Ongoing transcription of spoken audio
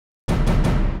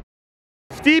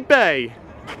Stipe.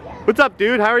 What's up,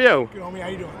 dude? How are you? Good, homie. How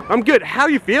you doing? I'm good. How are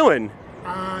you feeling?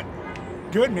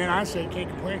 Good, man. Honestly, I can't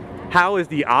complain. How is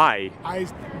the eye?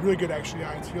 Eye's really good, actually.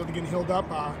 It's getting healed up,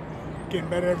 getting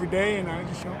better every day, and I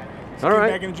just, All getting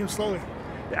right. back in the gym slowly.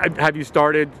 Have you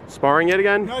started sparring yet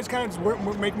again? No, it's kind of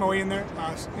just making my way in there.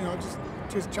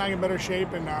 Just trying to get in better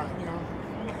shape, and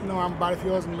know how my body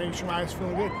feels, and making sure my eyes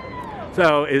feeling good.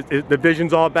 So is the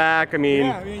vision's all back? I mean,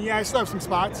 yeah. I still have some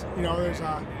spots. There's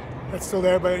that's still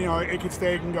there, but it could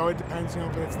stay, it can go. It depends,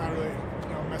 but it's not really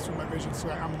messing with my vision. So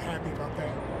I'm happy about that.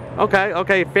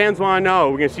 Okay. Fans want to know.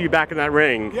 We're gonna see you back in that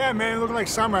ring. Yeah, man. Looking like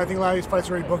summer. I think a lot of these fights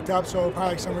are already booked up, so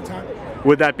probably like summertime.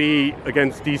 Would that be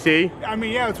against DC? I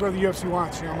mean, yeah, it's what the UFC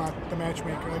wants. I'm not the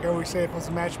matchmaker. Like I always say, if I was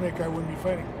a matchmaker, I wouldn't be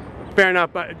fighting. Fair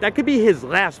enough, but that could be his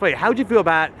last fight. How'd you feel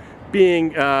about being,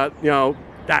 doing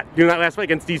that last fight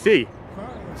against DC?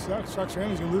 Well, it sucks for him.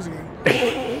 He's gonna lose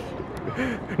again.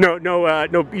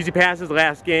 No easy passes.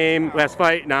 Last game, last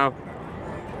fight. No.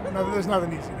 No, there's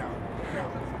nothing easy.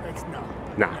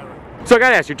 No. So I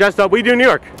gotta ask you, dressed up. What do you do in New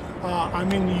York?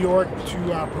 I'm in New York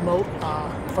to promote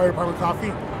Fire Department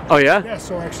Coffee. Oh yeah? Yeah.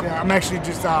 So actually, I'm actually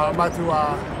just about to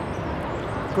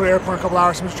go to the airport in a couple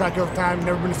hours. So I'm just trying to kill the time.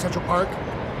 Never been to Central Park.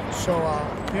 So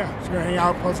yeah, just gonna hang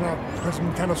out, play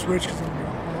some Nintendo Switch because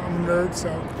I'm a nerd. So.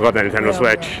 Love that Nintendo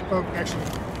Switch. Actually,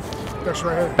 that's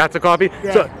right here. That's a coffee.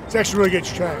 Yeah, So, it's actually really good. You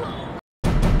should try it.